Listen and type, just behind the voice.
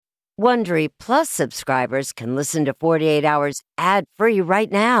Wondery Plus subscribers can listen to 48 Hours ad-free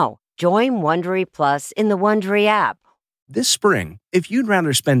right now. Join Wondery Plus in the Wondery app. This spring, if you'd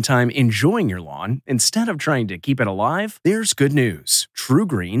rather spend time enjoying your lawn instead of trying to keep it alive, there's good news. True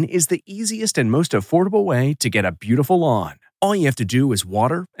Green is the easiest and most affordable way to get a beautiful lawn. All you have to do is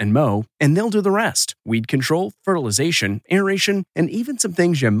water and mow, and they'll do the rest. Weed control, fertilization, aeration, and even some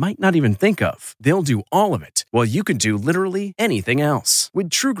things you might not even think of. They'll do all of it, while you can do literally anything else.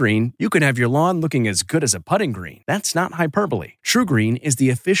 With True Green, you can have your lawn looking as good as a putting green. That's not hyperbole. True Green is the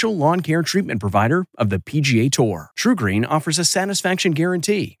official lawn care treatment provider of the PGA Tour. True Green offers a satisfaction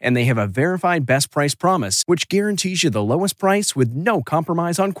guarantee, and they have a verified best price promise, which guarantees you the lowest price with no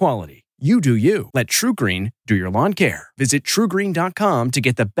compromise on quality. You do you. Let True Green do your lawn care. Visit TrueGreen.com to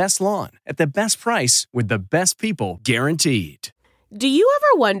get the best lawn at the best price with the best people guaranteed. Do you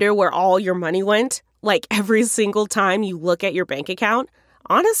ever wonder where all your money went? Like every single time you look at your bank account?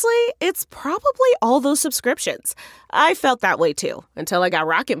 Honestly, it's probably all those subscriptions. I felt that way too, until I got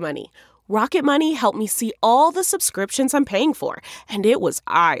Rocket Money. Rocket Money helped me see all the subscriptions I'm paying for, and it was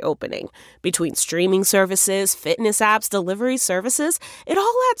eye-opening. Between streaming services, fitness apps, delivery services, it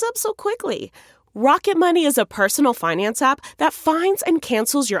all adds up so quickly. Rocket Money is a personal finance app that finds and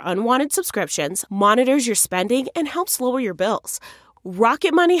cancels your unwanted subscriptions, monitors your spending, and helps lower your bills.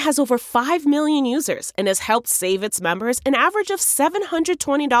 Rocket Money has over 5 million users and has helped save its members an average of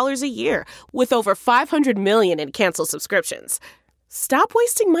 $720 a year, with over 500 million in canceled subscriptions. Stop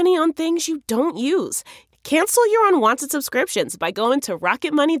wasting money on things you don't use. Cancel your unwanted subscriptions by going to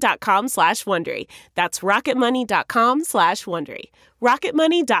rocketmoney.com/Wondery. That's rocketmoney.com/Wondery.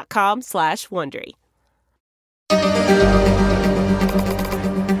 rocketmoney.com/Wondery.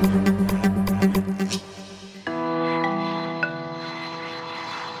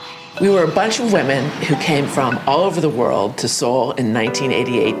 We were a bunch of women who came from all over the world to Seoul in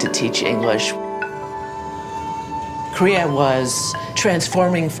 1988 to teach English. Korea was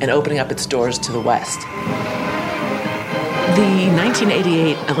transforming and opening up its doors to the West. The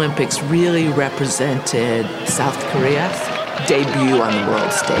 1988 Olympics really represented South Korea's debut on the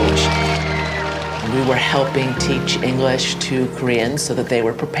world stage. We were helping teach English to Koreans so that they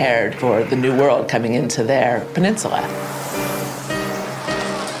were prepared for the new world coming into their peninsula.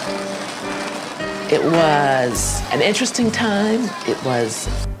 It was an interesting time. It was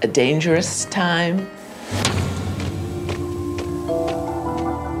a dangerous time.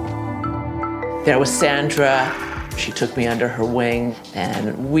 There was Sandra. She took me under her wing,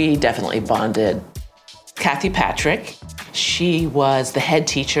 and we definitely bonded. Kathy Patrick, she was the head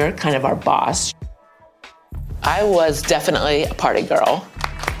teacher, kind of our boss. I was definitely a party girl.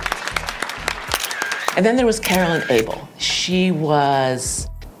 And then there was Carolyn Abel. She was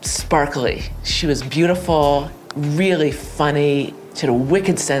sparkly. She was beautiful, really funny. She had a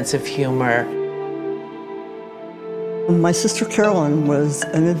wicked sense of humor. My sister Carolyn was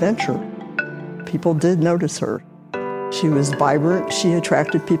an adventurer. People did notice her. She was vibrant. She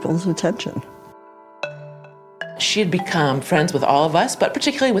attracted people's attention. She had become friends with all of us, but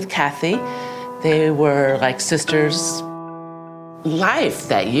particularly with Kathy. They were like sisters. Life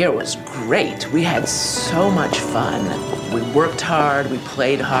that year was great. We had so much fun. We worked hard, we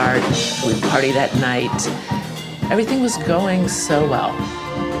played hard, we partied at night. Everything was going so well.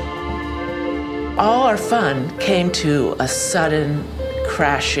 All our fun came to a sudden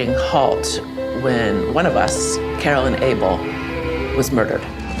crashing halt when one of us, Carolyn Abel, was murdered.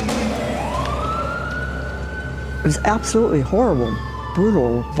 It was absolutely horrible,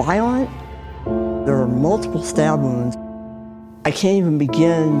 brutal, violent. There were multiple stab wounds. I can't even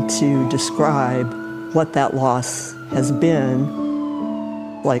begin to describe what that loss has been.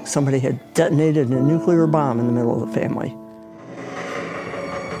 Like somebody had detonated a nuclear bomb in the middle of the family.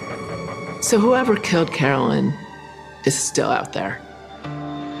 So whoever killed Carolyn is still out there.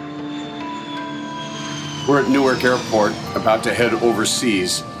 We're at Newark Airport, about to head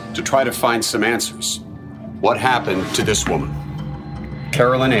overseas to try to find some answers. What happened to this woman?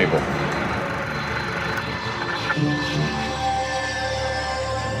 Carolyn Abel.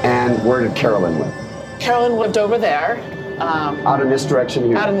 And where did Carolyn live? Carolyn lived over there. Out in this direction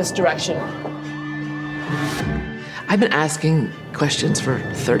here? Out in this direction. I've been asking questions for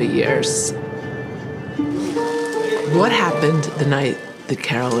 30 years. What happened the night that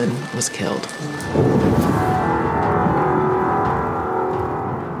Carolyn was killed?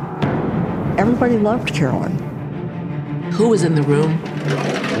 Everybody loved Carolyn. Who was in the room?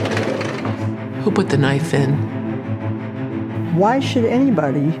 Who put the knife in? Why should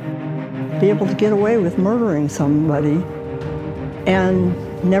anybody be able to get away with murdering somebody and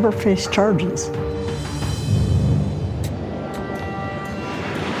never face charges?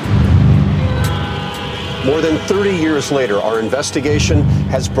 More than 30 years later, our investigation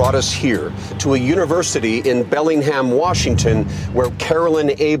has brought us here to a university in Bellingham, Washington, where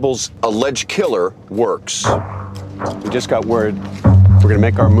Carolyn Abel's alleged killer works. We just got word. We're going to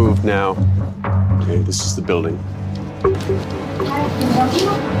make our move now. Okay, this is the building.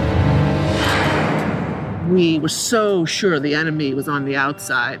 We were so sure the enemy was on the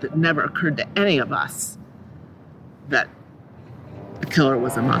outside, it never occurred to any of us that the killer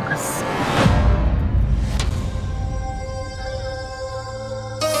was among us.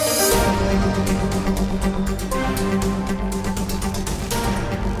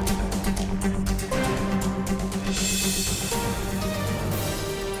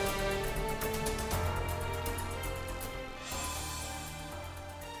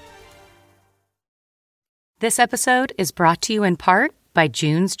 This episode is brought to you in part by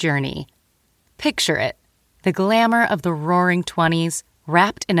June's Journey. Picture it, the glamour of the roaring 20s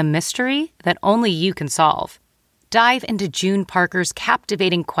wrapped in a mystery that only you can solve. Dive into June Parker's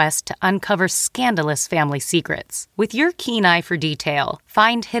captivating quest to uncover scandalous family secrets. With your keen eye for detail,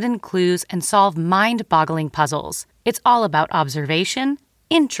 find hidden clues and solve mind-boggling puzzles. It's all about observation,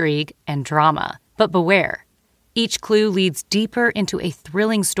 intrigue, and drama. But beware. Each clue leads deeper into a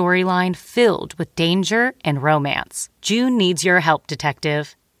thrilling storyline filled with danger and romance. June needs your help,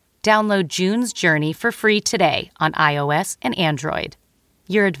 detective. Download June's Journey for free today on iOS and Android.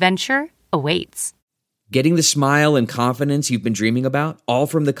 Your adventure awaits. Getting the smile and confidence you've been dreaming about, all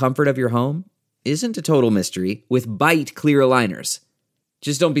from the comfort of your home, isn't a total mystery with Byte clear aligners.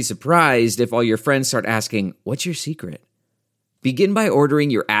 Just don't be surprised if all your friends start asking, "What's your secret?" Begin by ordering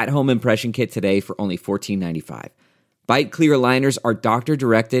your at-home impression kit today for only $14.95. Byte clear aligners are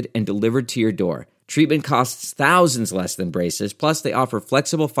doctor-directed and delivered to your door. Treatment costs thousands less than braces, plus they offer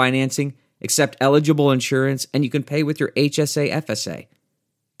flexible financing, accept eligible insurance, and you can pay with your HSA FSA.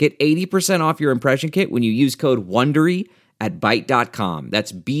 Get 80% off your impression kit when you use code WONDERY at Byte.com.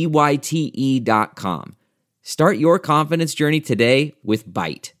 That's BYTE.com. Start your confidence journey today with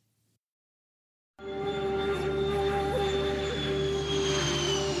Byte.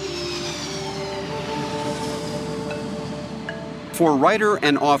 For writer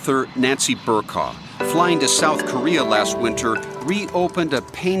and author Nancy Burkaw, flying to South Korea last winter reopened a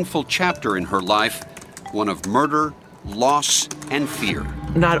painful chapter in her life, one of murder, loss, and fear.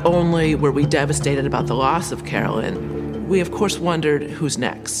 Not only were we devastated about the loss of Carolyn, we of course wondered who's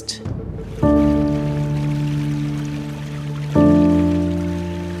next.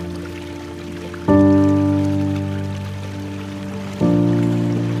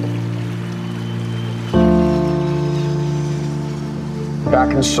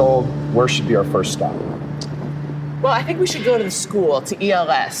 Back in Seoul, where should be our first stop? Well, I think we should go to the school, to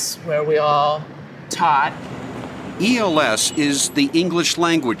ELS, where we all taught. ELS is the English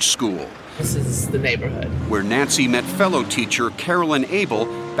language school. This is the neighborhood. Where Nancy met fellow teacher Carolyn Abel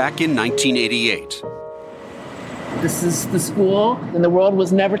back in 1988. This is the school, and the world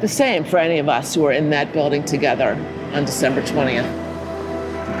was never the same for any of us who were in that building together on December 20th.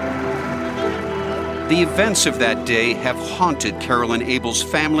 The events of that day have haunted Carolyn Abel's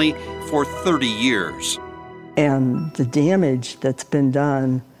family for 30 years. And the damage that's been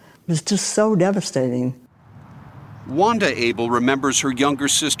done was just so devastating. Wanda Abel remembers her younger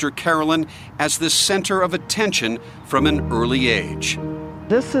sister Carolyn as the center of attention from an early age.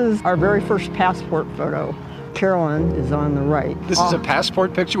 This is our very first passport photo. Carolyn is on the right. This is a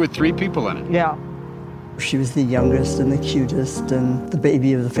passport picture with 3 people in it. Yeah. She was the youngest and the cutest and the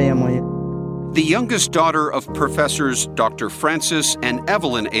baby of the family. The youngest daughter of professors Dr. Francis and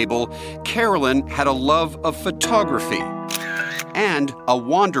Evelyn Abel, Carolyn had a love of photography and a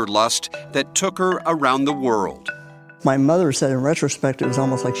wanderlust that took her around the world. My mother said in retrospect, it was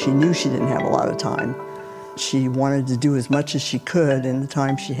almost like she knew she didn't have a lot of time. She wanted to do as much as she could in the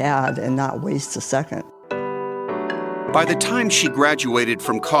time she had and not waste a second. By the time she graduated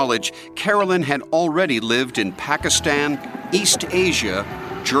from college, Carolyn had already lived in Pakistan, East Asia,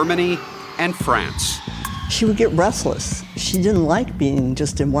 Germany, and France. She would get restless. She didn't like being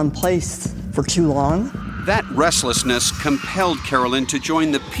just in one place for too long. That restlessness compelled Carolyn to join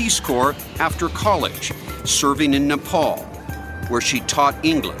the Peace Corps after college, serving in Nepal, where she taught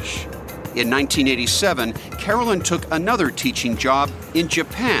English. In 1987, Carolyn took another teaching job in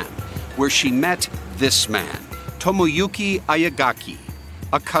Japan, where she met this man, Tomoyuki Ayagaki,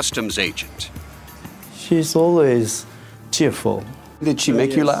 a customs agent. She's always cheerful. Did she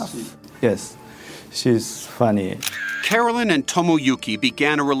make you laugh? Yes, she's funny. Carolyn and Tomoyuki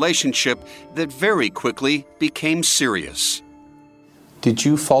began a relationship that very quickly became serious. Did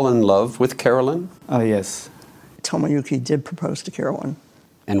you fall in love with Carolyn? Oh, yes. Tomoyuki did propose to Carolyn.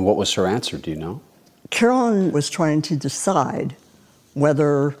 And what was her answer, do you know? Carolyn was trying to decide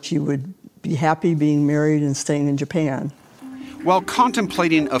whether she would be happy being married and staying in Japan. While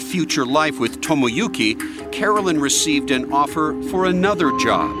contemplating a future life with Tomoyuki, Carolyn received an offer for another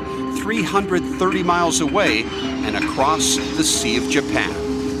job, 330 miles away and across the Sea of Japan.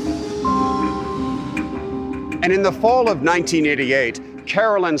 And in the fall of 1988,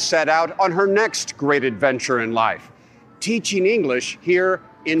 Carolyn set out on her next great adventure in life, teaching English here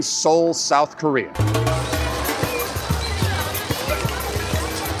in Seoul, South Korea.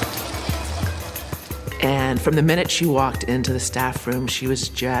 And from the minute she walked into the staff room, she was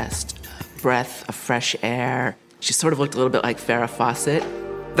just a breath of fresh air. She sort of looked a little bit like Farrah Fawcett.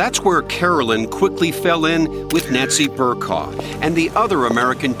 That's where Carolyn quickly fell in with Nancy Burkhoff and the other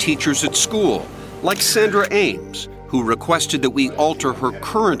American teachers at school, like Sandra Ames, who requested that we alter her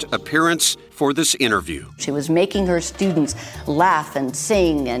current appearance for this interview. She was making her students laugh and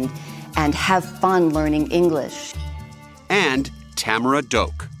sing and have fun learning English. And Tamara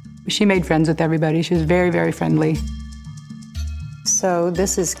Doak. She made friends with everybody. She was very, very friendly. So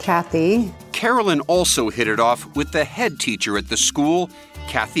this is Kathy. Carolyn also hit it off with the head teacher at the school,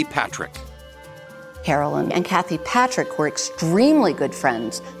 Kathy Patrick. Carolyn and Kathy Patrick were extremely good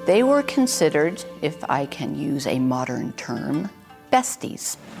friends. They were considered, if I can use a modern term,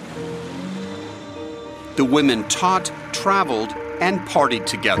 besties. The women taught, traveled, and partied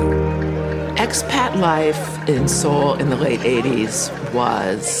together. Expat life in Seoul in the late 80s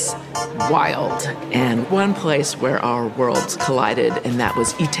was wild. And one place where our worlds collided, and that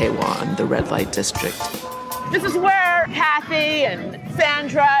was Itaewon, the red light district. This is where Kathy and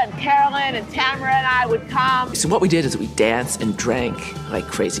Sandra and Carolyn and Tamara and I would come. So what we did is we danced and drank like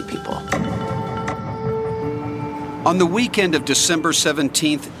crazy people. On the weekend of December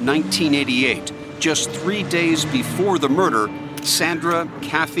 17th, 1988, just 3 days before the murder, Sandra,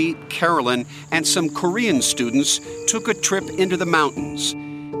 Kathy, Carolyn, and some Korean students took a trip into the mountains.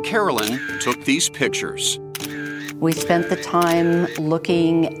 Carolyn took these pictures. We spent the time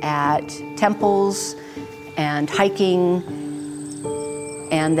looking at temples and hiking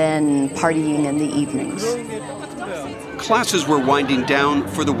and then partying in the evenings. Classes were winding down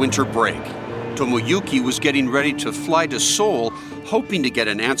for the winter break. Tomoyuki was getting ready to fly to Seoul, hoping to get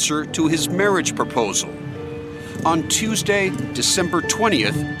an answer to his marriage proposal. On Tuesday, December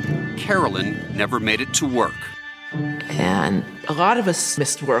 20th, Carolyn never made it to work. And a lot of us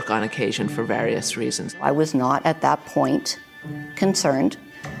missed work on occasion for various reasons. I was not at that point concerned,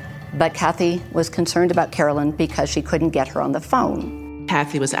 but Kathy was concerned about Carolyn because she couldn't get her on the phone.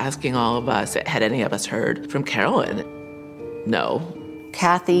 Kathy was asking all of us, had any of us heard from Carolyn? No.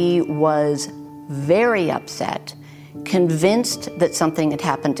 Kathy was very upset, convinced that something had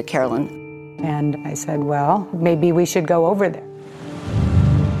happened to Carolyn. And I said, well, maybe we should go over there.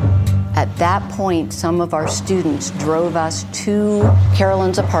 At that point, some of our students drove us to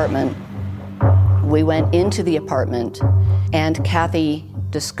Carolyn's apartment. We went into the apartment, and Kathy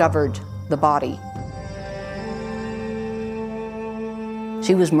discovered the body.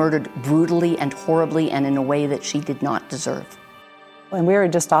 She was murdered brutally and horribly and in a way that she did not deserve. And we were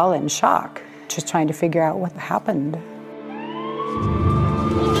just all in shock, just trying to figure out what happened.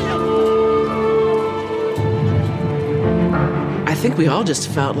 I think we all just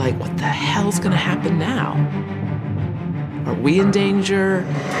felt like, what the hell's gonna happen now? Are we in danger?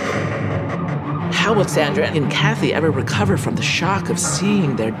 How will Sandra and Kathy ever recover from the shock of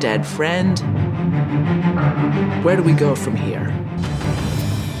seeing their dead friend? Where do we go from here?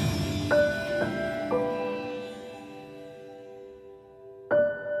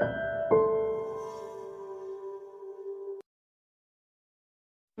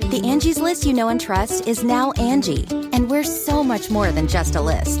 The Angie's List you know and trust is now Angie, and we're so much more than just a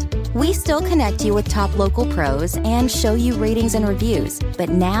list. We still connect you with top local pros and show you ratings and reviews, but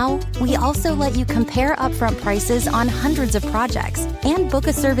now we also let you compare upfront prices on hundreds of projects and book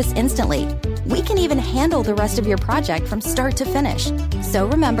a service instantly. We can even handle the rest of your project from start to finish. So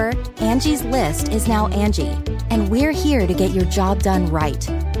remember, Angie's List is now Angie, and we're here to get your job done right.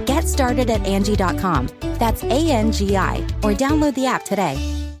 Get started at Angie.com. That's ANGI, or download the app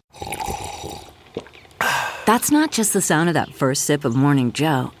today. That's not just the sound of that first sip of Morning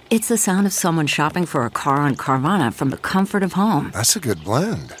Joe. It's the sound of someone shopping for a car on Carvana from the comfort of home. That's a good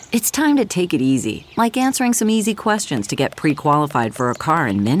blend. It's time to take it easy, like answering some easy questions to get pre-qualified for a car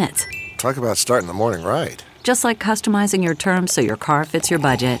in minutes. Talk about starting the morning right. Just like customizing your terms so your car fits your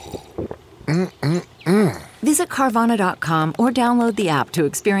budget. Visit Carvana.com or download the app to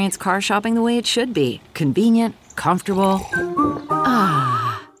experience car shopping the way it should be. Convenient, comfortable. Ah.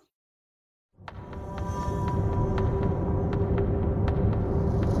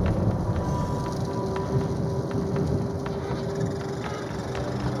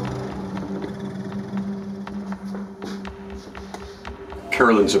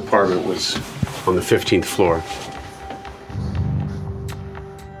 Carolyn's apartment was on the 15th floor.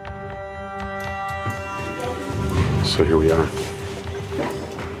 So here we are.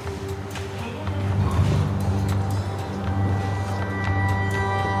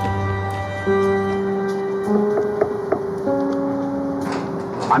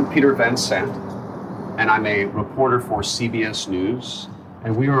 I'm Peter Van Sant, and I'm a reporter for CBS News.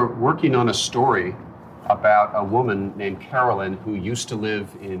 And we are working on a story about a woman named Carolyn who used to live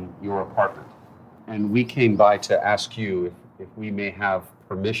in your apartment. And we came by to ask you if we may have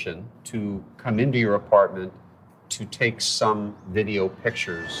permission to come into your apartment to take some video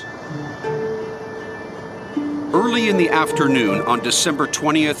pictures. Early in the afternoon on December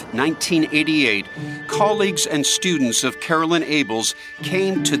 20th, 1988, colleagues and students of Carolyn Abels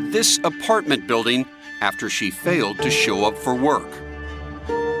came to this apartment building after she failed to show up for work.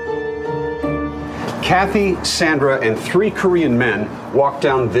 Kathy, Sandra, and 3 Korean men walked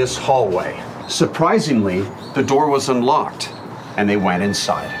down this hallway. Surprisingly, the door was unlocked, and they went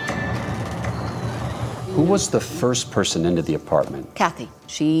inside. Who was the first person into the apartment? Kathy.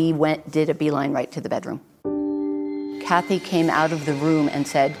 She did a beeline right to the bedroom. Kathy came out of the room and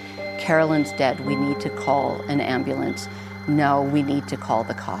said, "Carolyn's dead. We need to call an ambulance. No, we need to call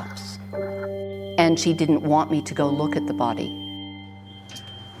the cops." And she didn't want me to go look at the body.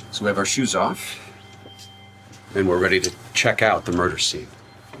 So we have our shoes off, and we're ready to check out the murder scene.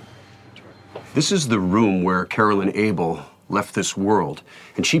 This is the room where Carolyn Abel left this world,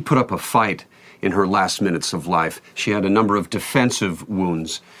 and she put up a fight in her last minutes of life. She had a number of defensive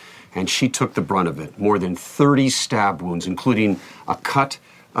wounds, and she took the brunt of it. More than 30 stab wounds, including a cut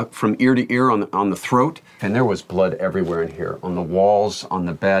up from ear to ear on the throat. And there was blood everywhere in here, on the walls, on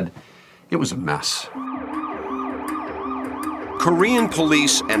the bed. It was a mess. Korean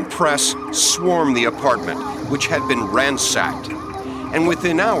police and press swarmed the apartment, which had been ransacked. And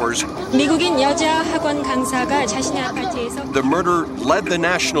within hours, 미국인 여자 학원 강사가 자신의 아파트에서 the murder led the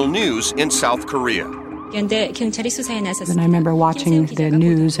national news in South Korea. And I remember watching the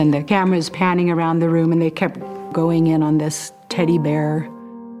news and the cameras panning around the room, and they kept going in on this teddy bear.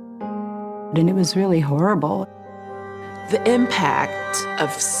 And it was really horrible. The impact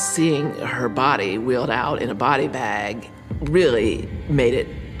of seeing her body wheeled out in a body bag really made it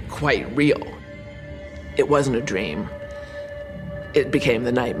quite real. It wasn't a dream. It became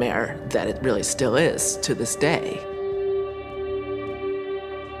the nightmare that it really still is to this day.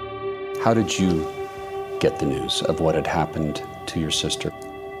 How did you get the news of what had happened to your sister?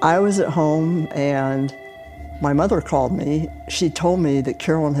 I was at home and my mother called me. She told me that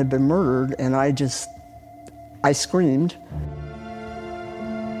Carolyn had been murdered, and I screamed.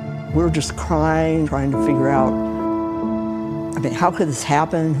 We were just crying, trying to figure out, how could this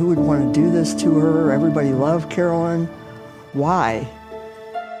happen? Who would want to do this to her? Everybody loved Carolyn. Why?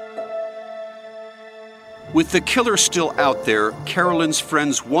 With the killer still out there, Carolyn's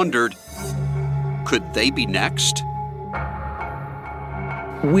friends wondered, could they be next?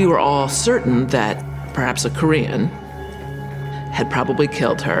 We were all certain that perhaps a Korean had probably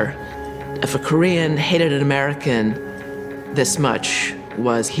killed her. If a Korean hated an American this much,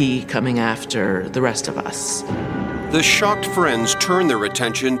 was he coming after the rest of us? The shocked friends turned their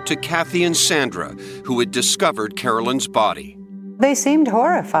attention to Kathy and Sandra, who had discovered Carolyn's body. They seemed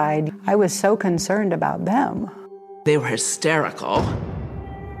horrified. I was so concerned about them. They were hysterical.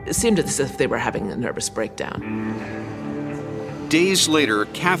 It seemed as if they were having a nervous breakdown. Days later,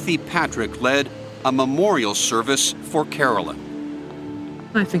 Kathy Patrick led a memorial service for Carolyn.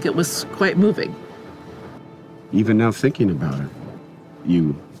 I think it was quite moving. Even now thinking about it,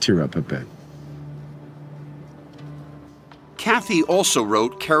 you tear up a bit. Kathy also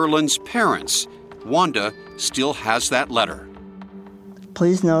wrote Carolyn's parents. Wanda still has that letter.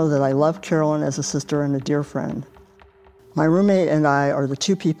 Please know that I love Carolyn as a sister and a dear friend. My roommate and I are the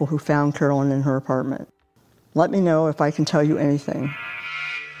 2 people who found Carolyn in her apartment. Let me know if I can tell you anything.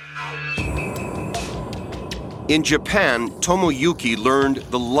 In Japan, Tomoyuki learned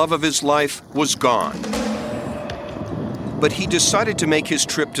the love of his life was gone. But he decided to make his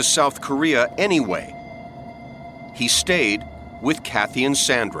trip to South Korea anyway. He stayed with Kathy and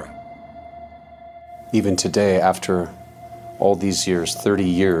Sandra. Even today, after all these years, 30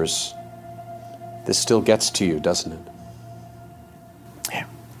 years, this still gets to you, doesn't it? Yeah.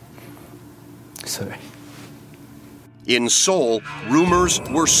 Sorry. In Seoul, rumors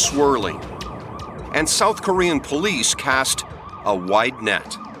were swirling, and South Korean police cast a wide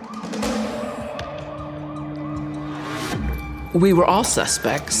net. We were all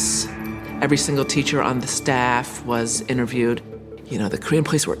suspects. Every single teacher on the staff was interviewed. The Korean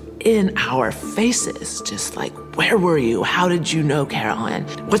police were in our faces, just like, where were you? How did you know Carolyn?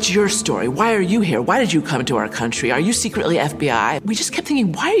 What's your story? Why are you here? Why did you come to our country? Are you secretly FBI? We just kept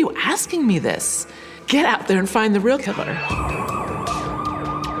thinking, why are you asking me this? Get out there and find the real killer.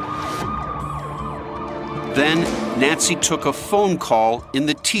 Then Nancy took a phone call in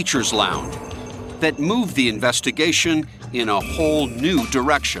the teacher's lounge that moved the investigation in a whole new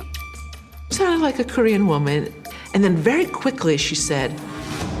direction. Sounded like a Korean woman. And then very quickly she said,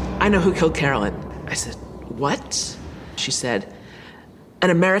 I know who killed Carolyn. I said, what? She said,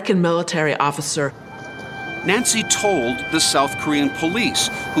 an American military officer. Nancy told the South Korean police,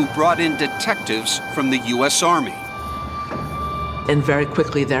 who brought in detectives from the U.S. Army. And very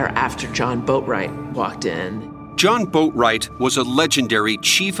quickly thereafter, John Boatwright walked in. John Boatwright was a legendary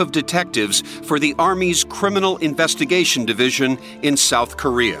chief of detectives for the Army's Criminal Investigation Division in South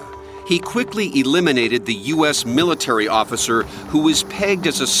Korea. He quickly eliminated the U.S. military officer who was pegged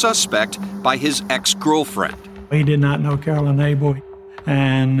as a suspect by his ex-girlfriend. He did not know Carolyn Abel,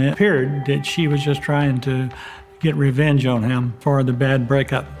 and it appeared that she was just trying to get revenge on him for the bad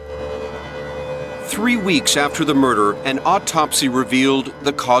breakup. 3 weeks after the murder, an autopsy revealed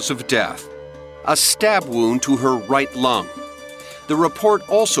the cause of death: a stab wound to her right lung. The report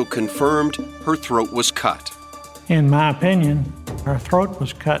also confirmed her throat was cut. In my opinion, her throat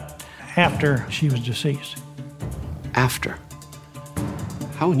was cut after she was deceased. After?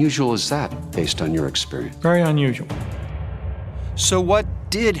 How unusual is that, based on your experience? Very unusual. So what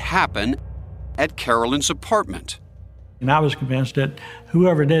did happen at Carolyn's apartment? And I was convinced that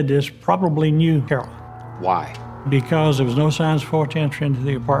whoever did this probably knew Carolyn. Why? Because there was no signs of forced entry into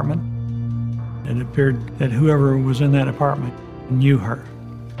the apartment. It appeared that whoever was in that apartment knew her.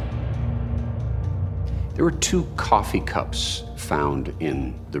 There were 2 coffee cups found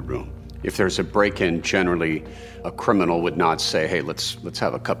in the room. If there's a break-in, generally a criminal would not say, hey, let's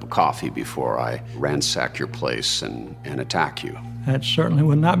have a cup of coffee before I ransack your place and attack you. That certainly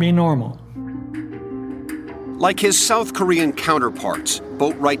would not be normal. Like his South Korean counterparts,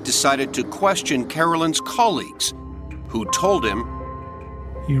 Boatwright decided to question Carolyn's colleagues, who told him,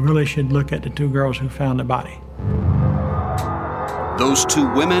 you really should look at the 2 girls who found the body. Those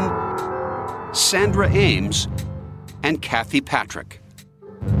 2 women, Sandra Ames and Kathy Patrick.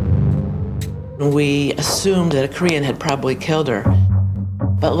 We assumed that a Korean had probably killed her,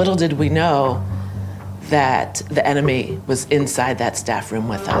 but little did we know that the enemy was inside that staff room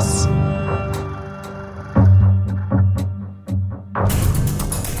with us.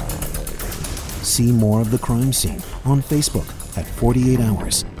 See more of The Crime Scene on Facebook at 48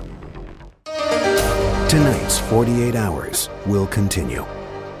 Hours. Tonight's 48 Hours will continue.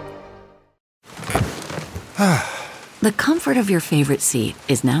 The comfort of your favorite seat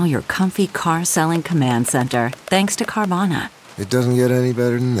is now your comfy car selling command center, thanks to Carvana. It doesn't get any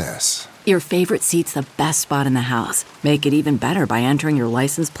better than this. Your favorite seat's the best spot in the house. Make it even better by entering your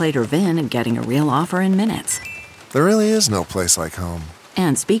license plate or VIN and getting a real offer in minutes. There really is no place like home.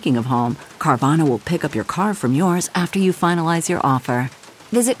 And speaking of home, Carvana will pick up your car from yours after you finalize your offer.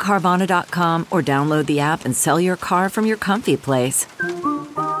 Visit Carvana.com or download the app and sell your car from your comfy place.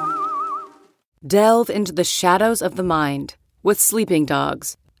 Delve into the shadows of the mind with Sleeping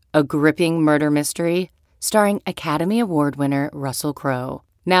Dogs, a gripping murder mystery starring Academy Award winner Russell Crowe.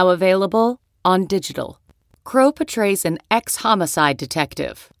 Now available on digital. Crowe portrays an ex-homicide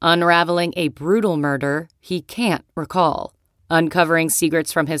detective unraveling a brutal murder he can't recall. Uncovering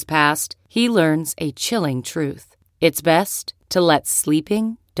secrets from his past, he learns a chilling truth. It's best to let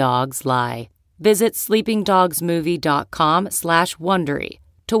sleeping dogs lie. Visit sleepingdogsmovie.com/Wondery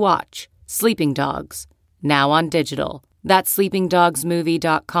to watch Sleeping Dogs, now on digital. That's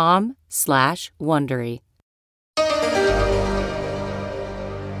sleepingdogsmovie.com/Wondery.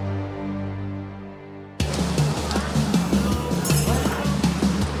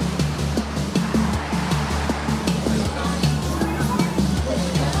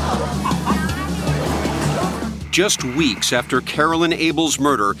 Just weeks after Carolyn Abel's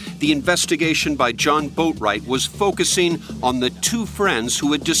murder, the investigation by John Boatwright was focusing on the 2 friends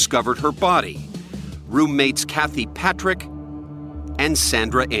who had discovered her body, roommates Kathy Patrick and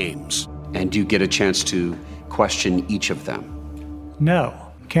Sandra Ames. And do you get a chance to question each of them? No.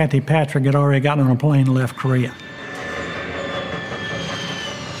 Kathy Patrick had already gotten on a plane and left Korea.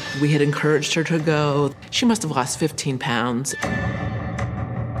 We had encouraged her to go. She must have lost 15 pounds.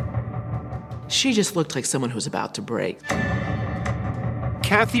 She just looked like someone who was about to break.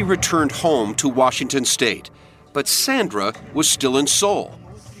 Kathy returned home to Washington State, but Sandra was still in Seoul.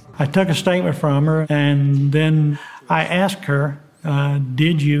 I took a statement from her, and then I asked her,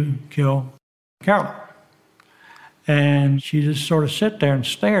 did you kill Carolyn? And she just sort of sat there and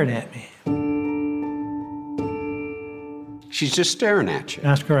stared at me. She's just staring at you.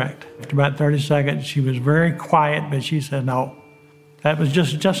 That's correct. After about 30 seconds, she was very quiet, but she said, no, that was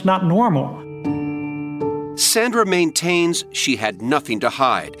just not normal. Sandra maintains she had nothing to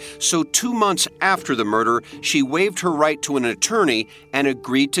hide, so 2 months after the murder, she waived her right to an attorney and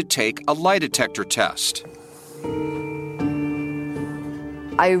agreed to take a lie detector test.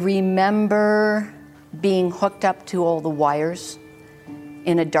 I remember being hooked up to all the wires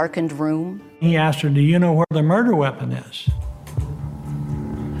in a darkened room. He asked her, do you know where the murder weapon is?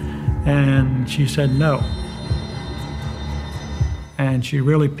 And she said no. And she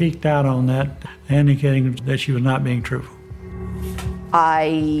really peeked out on that, indicating that she was not being truthful.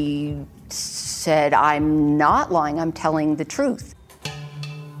 I said, I'm not lying, I'm telling the truth.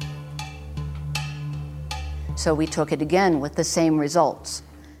 So we took it again with the same results.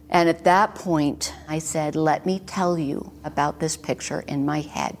 And at that point, I said, let me tell you about this picture in my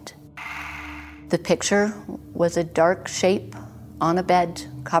head. The picture was a dark shape on a bed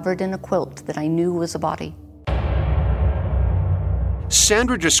covered in a quilt that I knew was a body.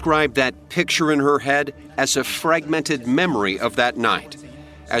 Sandra described that picture in her head as a fragmented memory of that night.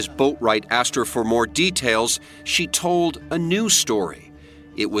 As Boatwright asked her for more details, she told a new story.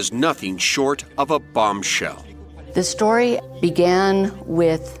 It was nothing short of a bombshell. The story began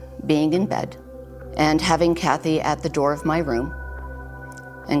with being in bed and having Kathy at the door of my room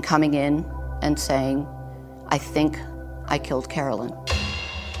and coming in and saying, I think I killed Carolyn.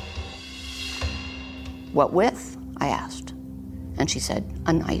 What with? I asked. And she said,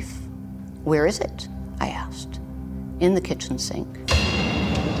 a knife. Where is it? I asked. In the kitchen sink.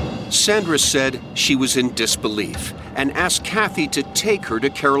 Sandra said she was in disbelief and asked Kathy to take her to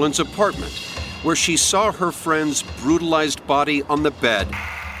Carolyn's apartment, where she saw her friend's brutalized body on the bed,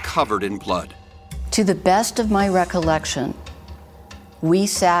 covered in blood. To the best of my recollection, we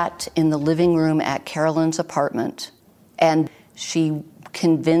sat in the living room at Carolyn's apartment, and she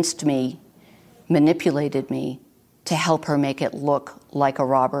convinced me, manipulated me, to help her make it look like a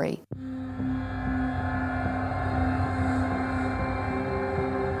robbery.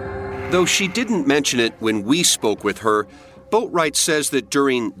 Though she didn't mention it when we spoke with her, Boatwright says that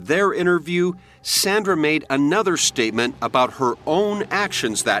during their interview, Sandra made another statement about her own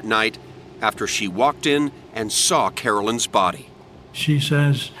actions that night after she walked in and saw Carolyn's body. She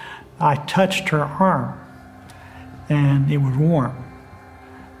says, I touched her arm and it was warm.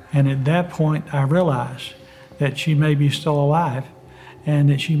 And at that point, I realized that she may be still alive and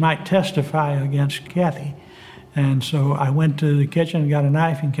that she might testify against Kathy. And so I went to the kitchen and got a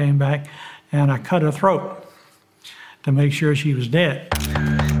knife and came back and I cut her throat to make sure she was dead.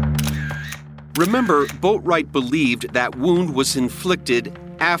 Remember, Boatwright believed that wound was inflicted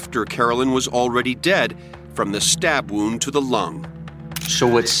after Carolyn was already dead, from the stab wound to the lung. So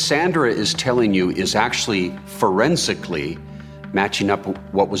what Sandra is telling you is actually forensically matching up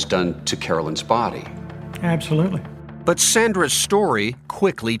what was done to Carolyn's body. Absolutely. But Sandra's story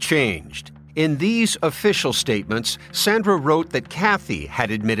quickly changed. In these official statements, Sandra wrote that Kathy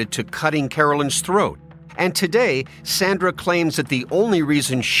had admitted to cutting Carolyn's throat. And today, Sandra claims that the only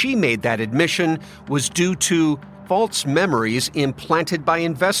reason she made that admission was due to false memories implanted by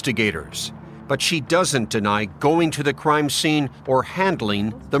investigators. But she doesn't deny going to the crime scene or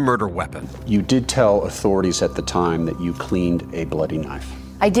handling the murder weapon. You did tell authorities at the time that you cleaned a bloody knife.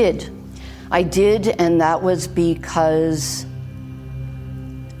 I did, and that was because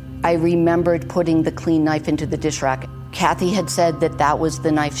I remembered putting the clean knife into the dish rack. Kathy had said that that was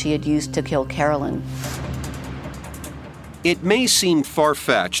the knife she had used to kill Carolyn. It may seem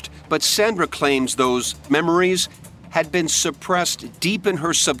far-fetched, but Sandra claims those memories had been suppressed deep in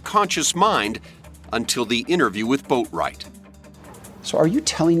her subconscious mind until the interview with Boatwright. So are you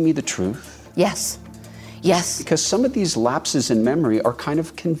telling me the truth? Yes. Yes. Because some of these lapses in memory are kind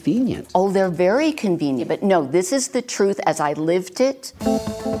of convenient. Oh, they're very convenient, but no, this is the truth as I lived it.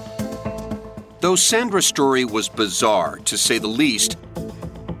 Though Sandra's story was bizarre, to say the least,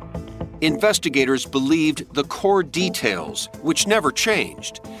 investigators believed the core details, which never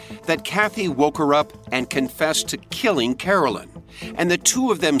changed, that Kathy woke her up and confessed to killing Carolyn, and the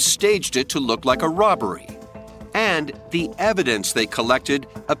two of them staged it to look like a robbery. And the evidence they collected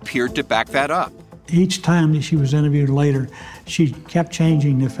appeared to back that up. Each time that she was interviewed later, she kept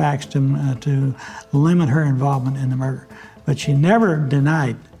changing the facts to limit her involvement in the murder. But she never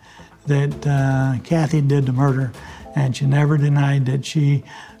denied that Kathy did the murder, and she never denied that she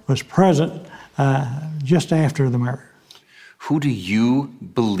was present just after the murder. Who do you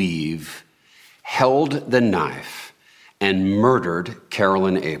believe held the knife and murdered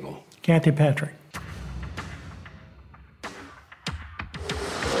Carolyn Abel? Kathy Patrick.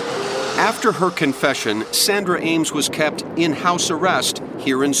 After her confession, Sandra Ames was kept in house arrest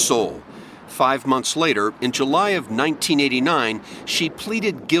here in Seoul. 5 months later, in July of 1989, she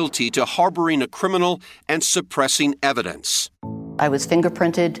pleaded guilty to harboring a criminal and suppressing evidence. I was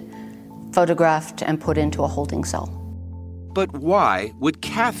fingerprinted, photographed, and put into a holding cell. But why would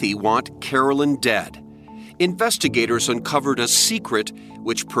Kathy want Carolyn dead? Investigators uncovered a secret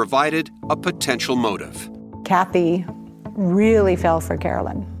which provided a potential motive. Kathy really fell for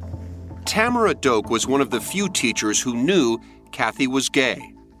Carolyn. Tamara Doak was one of the few teachers who knew Kathy was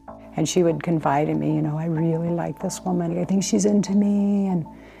gay. And she would confide in me, I really like this woman. I think she's into me.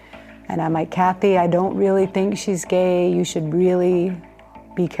 And I'm like, Kathy, I don't really think she's gay. You should really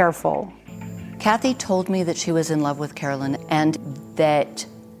be careful. Kathy told me that she was in love with Carolyn and that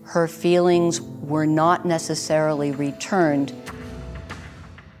her feelings were not necessarily returned.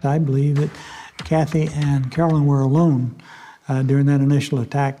 I believe that Kathy and Carolyn were alone during that initial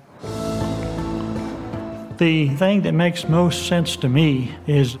attack. The thing that makes most sense to me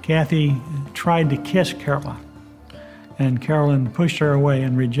is Kathy tried to kiss Carolyn, and Carolyn pushed her away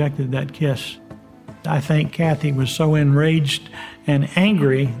and rejected that kiss. I think Kathy was so enraged and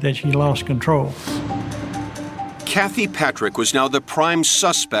angry that she lost control. Kathy Patrick was now the prime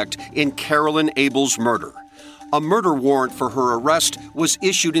suspect in Carolyn Abel's murder. A murder warrant for her arrest was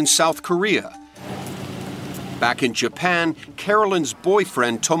issued in South Korea. Back in Japan, Carolyn's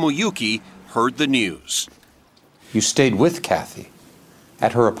boyfriend, Tomoyuki, heard the news. You stayed with Kathy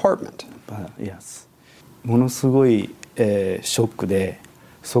at her apartment? Yes. ものすごい、ショックで、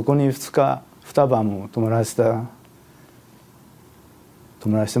そこに2晩も泊まらせて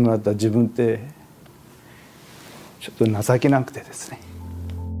もらった自分ってちょっと情けなくてですね。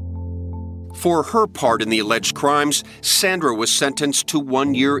For her part in the alleged crimes, Sandra was sentenced to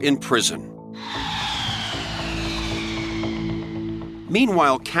 1 year in prison.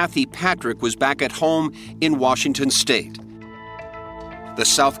 Meanwhile, Kathy Patrick was back at home in Washington state. The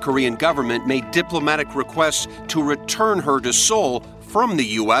South Korean government made diplomatic requests to return her to Seoul from the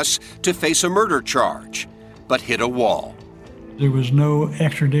U.S. to face a murder charge, but hit a wall. There was no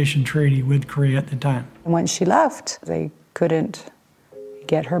extradition treaty with Korea at the time. Once she left, they couldn't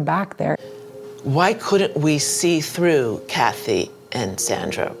get her back there. Why couldn't we see through Kathy and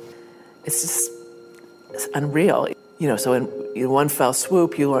Sandra? It's unreal. So in one fell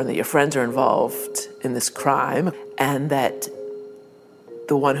swoop, you learn that your friends are involved in this crime and that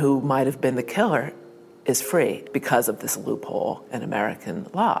the one who might have been the killer is free because of this loophole in American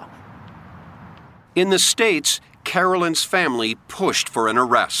law. In the States, Carolyn's family pushed for an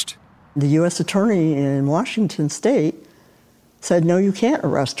arrest. The U.S. attorney in Washington state said, no, you can't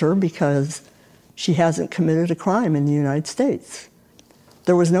arrest her because she hasn't committed a crime in the United States.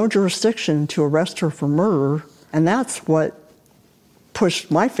 There was no jurisdiction to arrest her for murder, and that's what pushed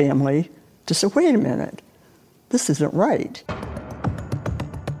my family to say, wait a minute, this isn't right.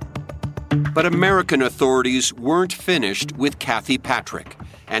 But American authorities weren't finished with Kathy Patrick,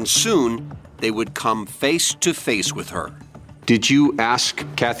 and soon they would come face to face with her. Did you ask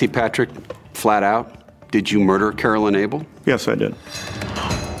Kathy Patrick flat out, did you murder Carolyn Abel? Yes, I did.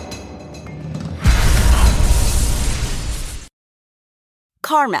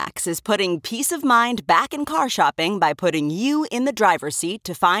 CarMax is putting peace of mind back in car shopping by putting you in the driver's seat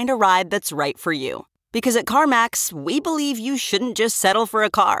to find a ride that's right for you. Because at CarMax, we believe you shouldn't just settle for a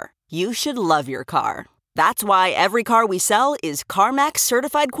car. You should love your car. That's why every car we sell is CarMax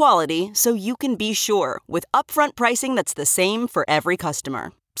certified quality, so you can be sure with upfront pricing that's the same for every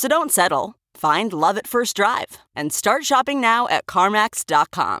customer. So don't settle. Find love at first drive and start shopping now at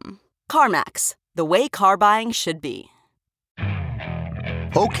CarMax.com. CarMax, the way car buying should be.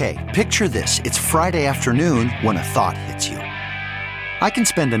 Okay, picture this. It's Friday afternoon when a thought hits you. I can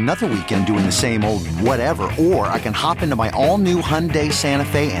spend another weekend doing the same old whatever, or I can hop into my all-new Hyundai Santa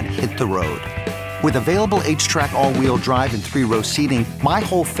Fe and hit the road. With available H-Track all-wheel drive and 3-row seating, my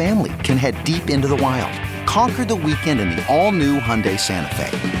whole family can head deep into the wild. Conquer the weekend in the all-new Hyundai Santa Fe.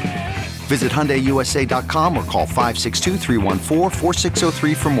 Visit HyundaiUSA.com or call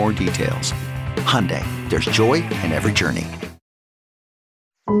 562-314-4603 for more details. Hyundai, there's joy in every journey.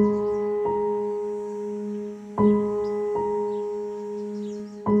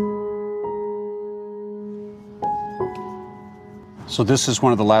 So this is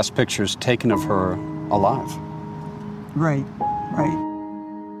one of the last pictures taken of her alive. Right, right.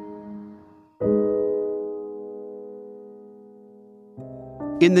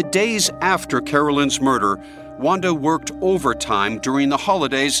 In the days after Carolyn's murder, Wanda worked overtime during the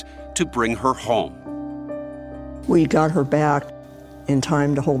holidays to bring her home. We got her back in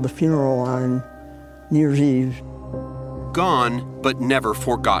time to hold the funeral on New Year's Eve. Gone, but never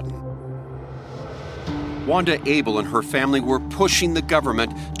forgotten. Wanda Abel and her family were pushing the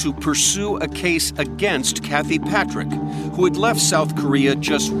government to pursue a case against Kathy Patrick, who had left South Korea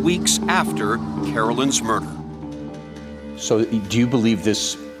just weeks after Carolyn's murder. So do you believe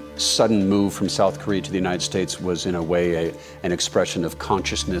this sudden move from South Korea to the United States was in a way an expression of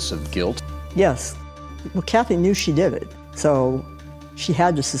consciousness of guilt? Yes. Well, Kathy knew she did it, so she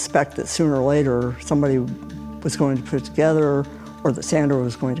had to suspect that sooner or later somebody was going to put it together or that Sandra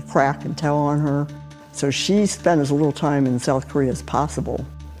was going to crack and tell on her. So she spent as little time in South Korea as possible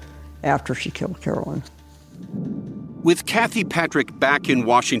after she killed Carolyn. With Kathy Patrick back in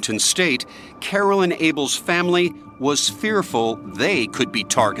Washington state, Carolyn Abel's family was fearful they could be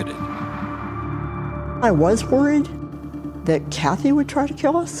targeted. I was worried that Kathy would try to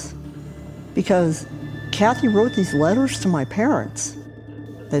kill us because Kathy wrote these letters to my parents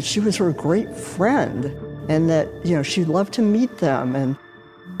that she was her great friend and that, she'd love to meet them. And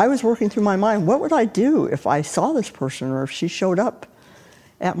I was working through my mind, what would I do if I saw this person or if she showed up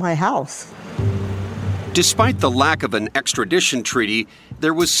at my house? Despite the lack of an extradition treaty,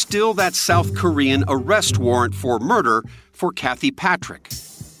 there was still that South Korean arrest warrant for murder for Kathy Patrick.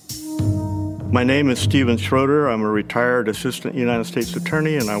 My name is Steven Schroeder. I'm a retired assistant United States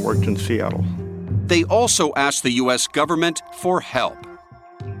attorney, and I worked in Seattle. They also asked the U.S. government for help.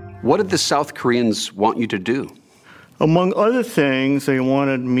 What did the South Koreans want you to do? Among other things, they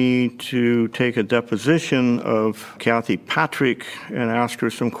wanted me to take a deposition of Kathy Patrick and ask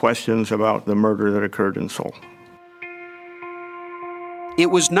her some questions about the murder that occurred in Seoul. It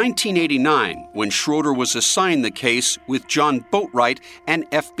was 1989 when Schroeder was assigned the case with John Boatwright and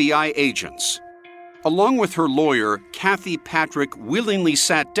FBI agents. Along with her lawyer, Kathy Patrick willingly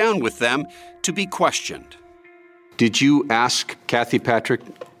sat down with them to be questioned. Did you ask Kathy Patrick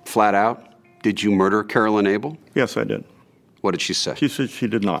flat out, did you murder Carolyn Abel? Yes, I did. What did she say? She said she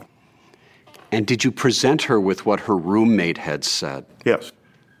did not. And did you present her with what her roommate had said? Yes.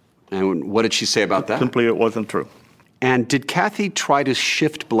 And what did she say about that? Simply, it wasn't true. And did Kathy try to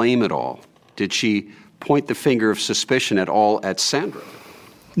shift blame at all? Did she point the finger of suspicion at all at Sandra?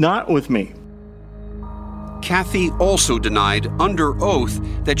 Not with me. Kathy also denied under oath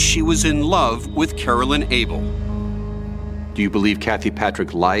that she was in love with Carolyn Abel. Do you believe Kathy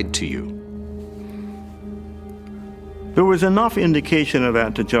Patrick lied to you? There was enough indication of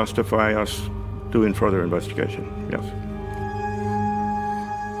that to justify us doing further investigation, yes.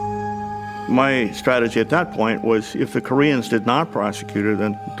 My strategy at that point was if the Koreans did not prosecute her,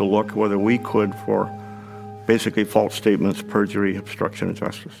 then to look whether we could for basically false statements, perjury, obstruction of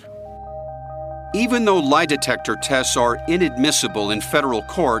justice. Even though lie detector tests are inadmissible in federal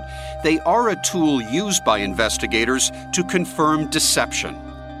court, they are a tool used by investigators to confirm deception.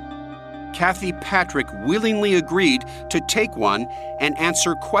 Kathy Patrick willingly agreed to take one and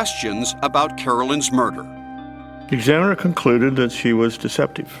answer questions about Carolyn's murder. The examiner concluded that she was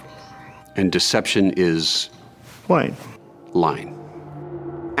deceptive. And deception is? Lying. Lying.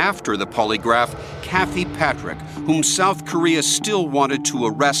 After the polygraph, Kathy Patrick, whom South Korea still wanted to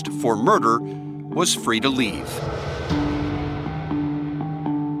arrest for murder, was free to leave.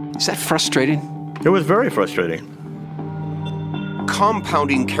 Is that frustrating? It was very frustrating.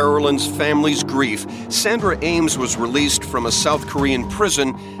 Compounding Carolyn's family's grief, Sandra Ames was released from a South Korean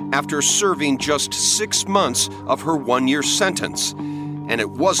prison after serving just 6 months of her 1-year sentence. And it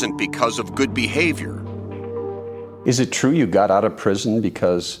wasn't because of good behavior. Is it true you got out of prison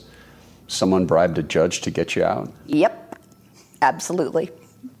because someone bribed a judge to get you out? Yep, absolutely.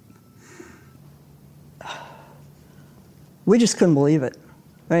 We just couldn't believe it.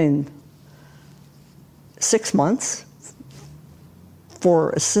 I mean, 6 months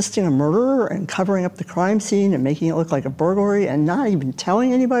for assisting a murderer and covering up the crime scene and making it look like a burglary and not even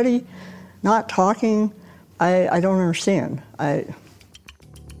telling anybody, not talking. I don't understand.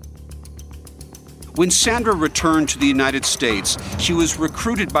 When Sandra returned to the United States, she was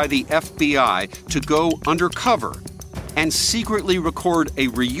recruited by the FBI to go undercover and secretly record a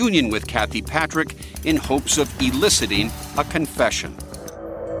reunion with Kathy Patrick in hopes of eliciting a confession.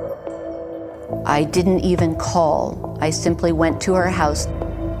 I didn't even call. I simply went to her house.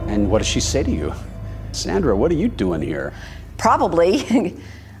 And what does she say to you? Sandra, what are you doing here? Probably.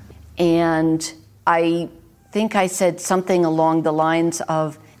 And I think I said something along the lines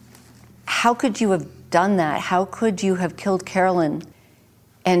of, how could you have done that? How could you have killed Carolyn?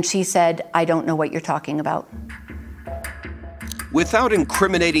 And she said, I don't know what you're talking about. Without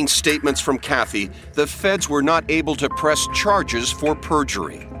incriminating statements from Kathy, the feds were not able to press charges for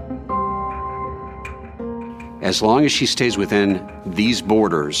perjury. As long as she stays within these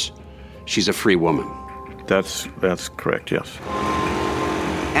borders, she's a free woman. That's correct, yes.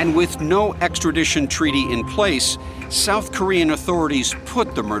 And with no extradition treaty in place, South Korean authorities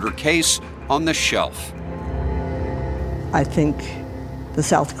put the murder case on the shelf. I think the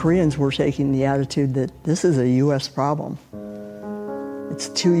South Koreans were taking the attitude that this is a U.S. problem. It's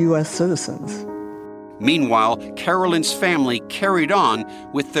 2 U.S. citizens. Meanwhile, Carolyn's family carried on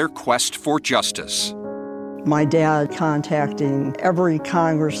with their quest for justice. My dad contacting every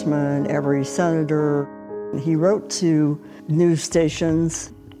congressman, every senator. He wrote to news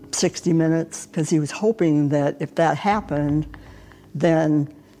stations, 60 Minutes, because he was hoping that if that happened, then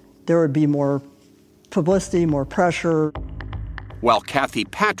there would be more publicity, more pressure. While Kathy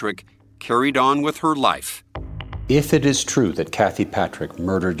Patrick carried on with her life. If it is true that Kathy Patrick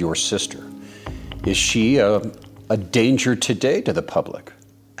murdered your sister, is she a danger today to the public?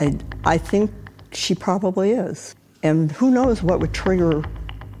 I think she probably is. And who knows what would trigger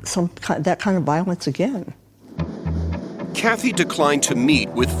that kind of violence again. Kathy declined to meet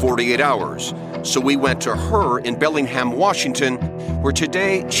with 48 Hours, so we went to her in Bellingham, Washington, where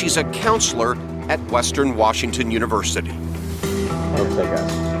today she's a counselor at Western Washington University. Okay,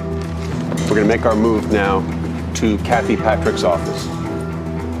 guys. We're going to make our move now to Kathy Patrick's office.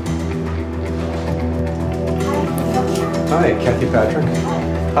 Hi, Kathy Patrick.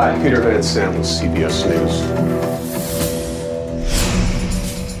 Hi, Peter Van Sant with CBS News.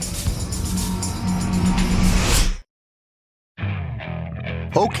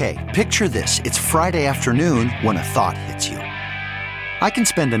 Okay, picture this. It's Friday afternoon when a thought hits you. I can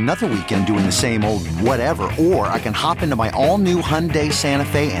spend another weekend doing the same old whatever, or I can hop into my all-new Hyundai Santa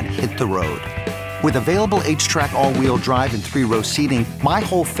Fe and hit the road. With available H-Track all-wheel drive and 3-row seating, my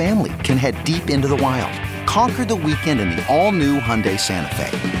whole family can head deep into the wild. Conquer the weekend in the all-new Hyundai Santa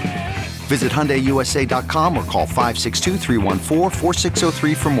Fe. Visit HyundaiUSA.com or call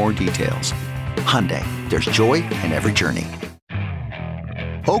 562-314-4603 for more details. Hyundai, there's joy in every journey.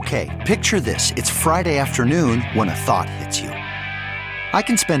 Okay, picture this. It's Friday afternoon when a thought hits you. I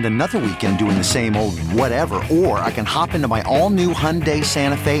can spend another weekend doing the same old whatever, or I can hop into my all-new Hyundai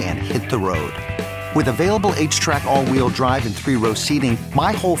Santa Fe and hit the road. With available H-Track all-wheel drive and 3-row seating,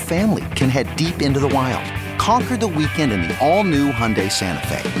 my whole family can head deep into the wild. Conquer the weekend in the all-new Hyundai Santa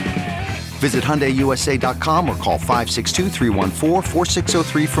Fe. Visit HyundaiUSA.com or call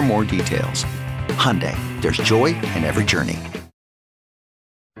 562-314-4603 for more details. Hyundai, there's joy in every journey.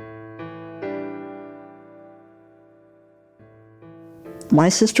 My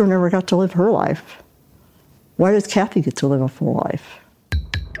sister never got to live her life. Why does Kathy get to live a full life?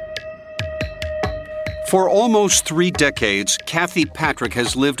 For almost 3 decades, Kathy Patrick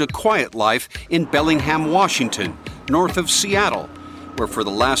has lived a quiet life in Bellingham, Washington, north of Seattle, where for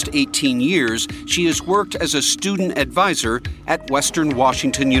the last 18 years, she has worked as a student advisor at Western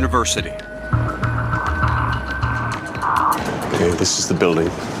Washington University. Okay, this is the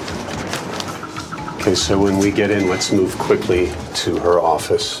building. Okay, so when we get in, let's move quickly to her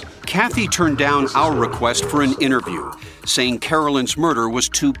office. Kathy turned down our request for an interview, saying Carolyn's murder was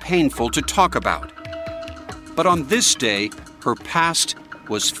too painful to talk about. But on this day, her past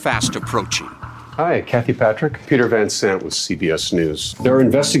was fast approaching. Hi, Kathy Patrick. Peter Van Sant with CBS News. There are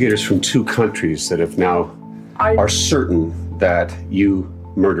investigators from 2 countries that have now are certain that you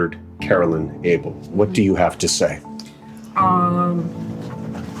murdered Carolyn Abel. What do you have to say?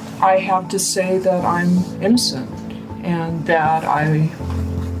 I have to say that I'm innocent and that I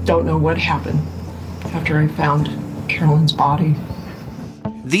don't know what happened after I found Carolyn's body.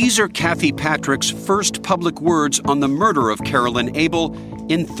 These are Kathy Patrick's first public words on the murder of Carolyn Abel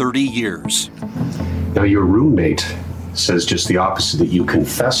in 30 years. Now, your roommate says just the opposite, that you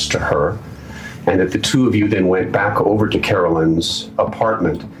confessed to her and that the 2 of you then went back over to Carolyn's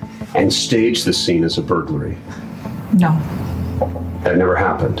apartment and staged the scene as a burglary. No. That never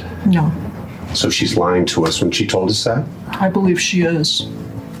happened? No. So she's lying to us when she told us that? I believe she is.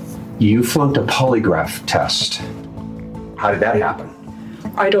 You flunked a polygraph test. How did that happen?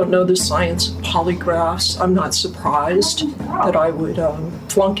 I don't know the science of polygraphs. I'm not surprised that I would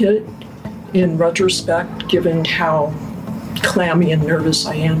flunk it in retrospect, given how clammy and nervous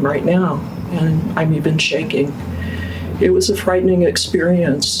I am right now. And I'm even shaking. It was a frightening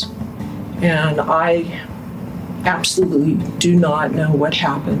experience. And I absolutely do not know what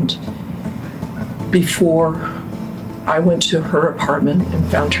happened before I went to her apartment and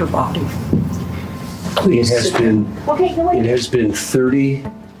found her body. Please. It has been 30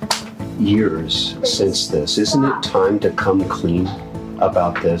 years since this. Isn't it time to come clean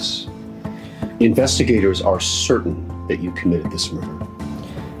about this? Investigators are certain that you committed this murder.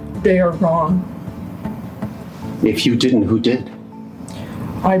 They are wrong. If you didn't, who did?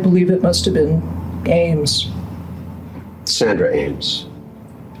 I believe it must have been Ames. Sandra Ames.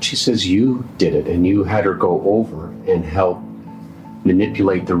 She says you did it and you had her go over and help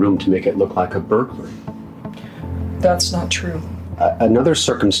manipulate the room to make it look like a burglary. That's not true. Another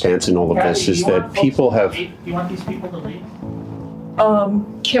circumstance in all of this is that people have... Do you want these people to leave?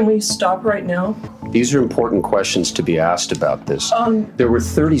 Can we stop right now? These are important questions to be asked about this. There were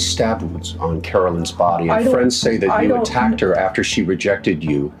 30 stab wounds on Carolyn's body, and friends say that you attacked her after she rejected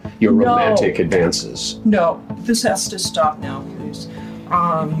your romantic advances. No, this has to stop now, please.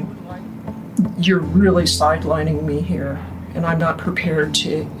 You're really sidelining me here, and I'm not prepared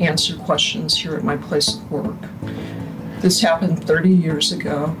to answer questions here at my place of work. This happened 30 years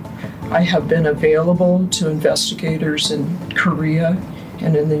ago. I have been available to investigators in Korea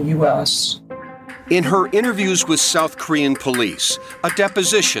and in the U.S. In her interviews with South Korean police, a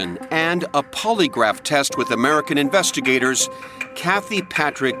deposition, and a polygraph test with American investigators, Kathy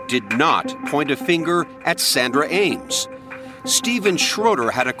Patrick did not point a finger at Sandra Ames. Stephen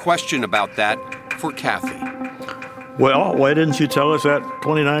Schroeder had a question about that for Kathy. Well, why didn't you tell us that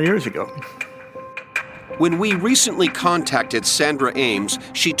 29 years ago? When we recently contacted Sandra Ames,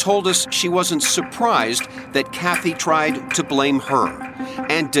 she told us she wasn't surprised that Kathy tried to blame her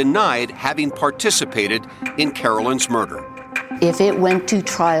and denied having participated in Carolyn's murder. If it went to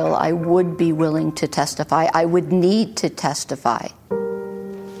trial, I would be willing to testify. I would need to testify.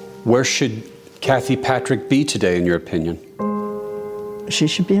 Where should Kathy Patrick be today, in your opinion? She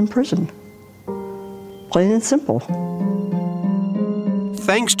should be in prison. Plain and simple.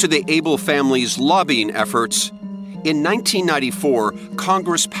 Thanks to the Abel family's lobbying efforts, in 1994,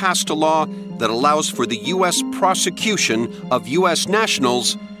 Congress passed a law that allows for the U.S. prosecution of U.S.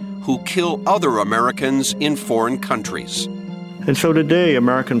 nationals who kill other Americans in foreign countries. And so today,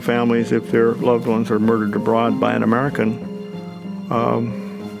 American families, if their loved ones are murdered abroad by an American,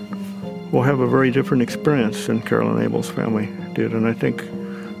 will have a very different experience than Carolyn Abel's family did. And I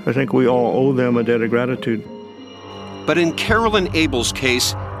think we all owe them a debt of gratitude. But in Carolyn Abel's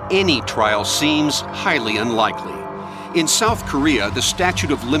case, any trial seems highly unlikely. In South Korea, the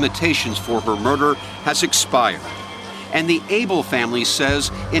statute of limitations for her murder has expired. And the Abel family says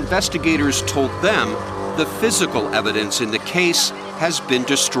investigators told them the physical evidence in the case has been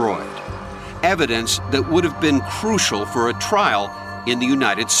destroyed. Evidence that would have been crucial for a trial in the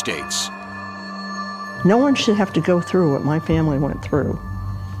United States. No one should have to go through what my family went through.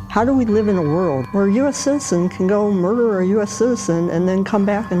 How do we live in a world where a U.S. citizen can go murder a U.S. citizen and then come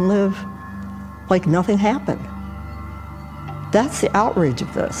back and live like nothing happened? That's the outrage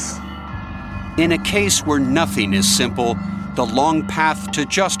of this. In a case where nothing is simple, the long path to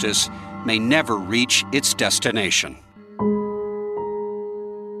justice may never reach its destination.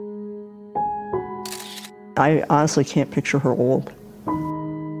 I honestly can't picture her old.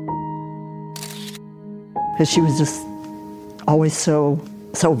 Because she was just always so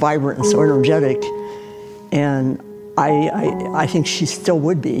vibrant and so energetic, and I think she still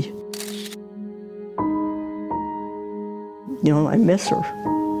would be. You know, I miss her.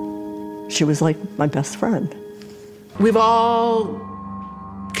 She was like my best friend. We've all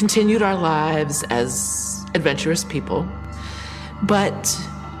continued our lives as adventurous people, but,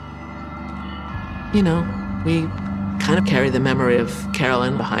 you know, we kind of carry the memory of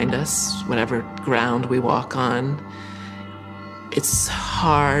Carolyn behind us, whatever ground we walk on. It's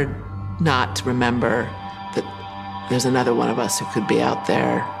hard not to remember that there's another one of us who could be out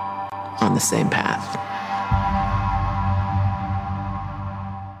there on the same path.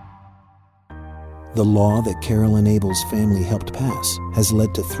 The law that Carolyn Abel's family helped pass has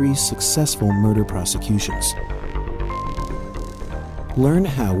led to 3 successful murder prosecutions. Learn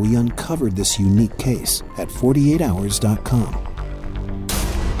how we uncovered this unique case at 48hours.com.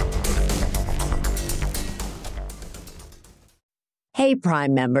 Hey,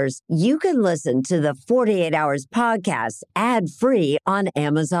 Prime members, you can listen to the 48 Hours podcast ad-free on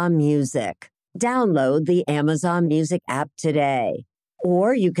Amazon Music. Download the Amazon Music app today.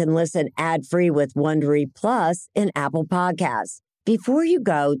 Or you can listen ad-free with Wondery Plus in Apple Podcasts. Before you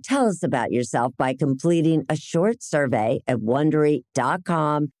go, tell us about yourself by completing a short survey at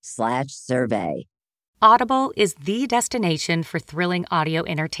Wondery.com/survey. Audible is the destination for thrilling audio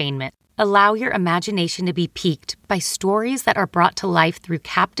entertainment. Allow your imagination to be piqued by stories that are brought to life through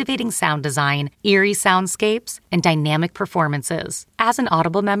captivating sound design, eerie soundscapes, and dynamic performances. As an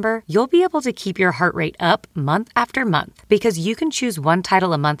Audible member, you'll be able to keep your heart rate up month after month because you can choose one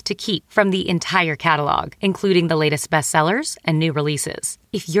title a month to keep from the entire catalog, including the latest bestsellers and new releases.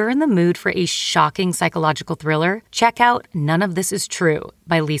 If you're in the mood for a shocking psychological thriller, check out None of This Is True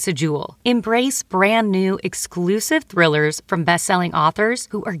by Lisa Jewell. Embrace brand new exclusive thrillers from best-selling authors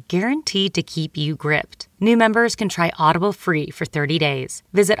who are guaranteed to keep you gripped. New members can try Audible free for 30 days.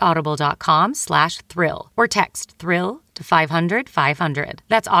 Visit audible.com/thrill or text thrill to 500-500.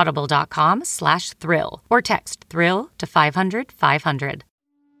 That's audible.com/thrill or text thrill to 500-500.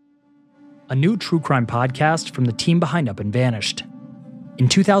 A new true crime podcast from the team behind Up and Vanished. In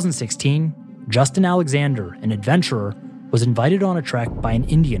 2016, Justin Alexander, an adventurer, was invited on a trek by an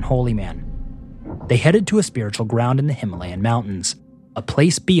Indian holy man. They headed to a spiritual ground in the Himalayan mountains, a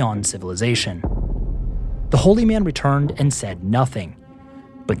place beyond civilization. The holy man returned and said nothing,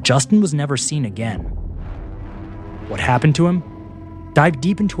 but Justin was never seen again. What happened to him? Dive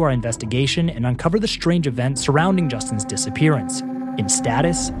deep into our investigation and uncover the strange events surrounding Justin's disappearance in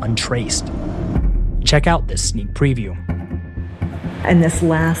Status Untraced. Check out this sneak preview. And this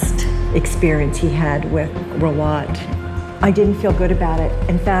last experience he had with Rawat, I didn't feel good about it.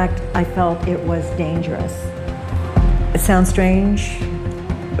 In fact, I felt it was dangerous. It sounds strange,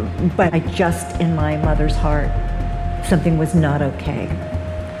 but I just, in my mother's heart, something was not okay.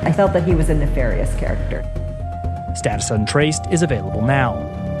 I felt that he was a nefarious character. Status Untraced is available now.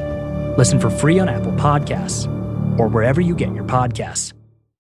 Listen for free on Apple Podcasts or wherever you get your podcasts.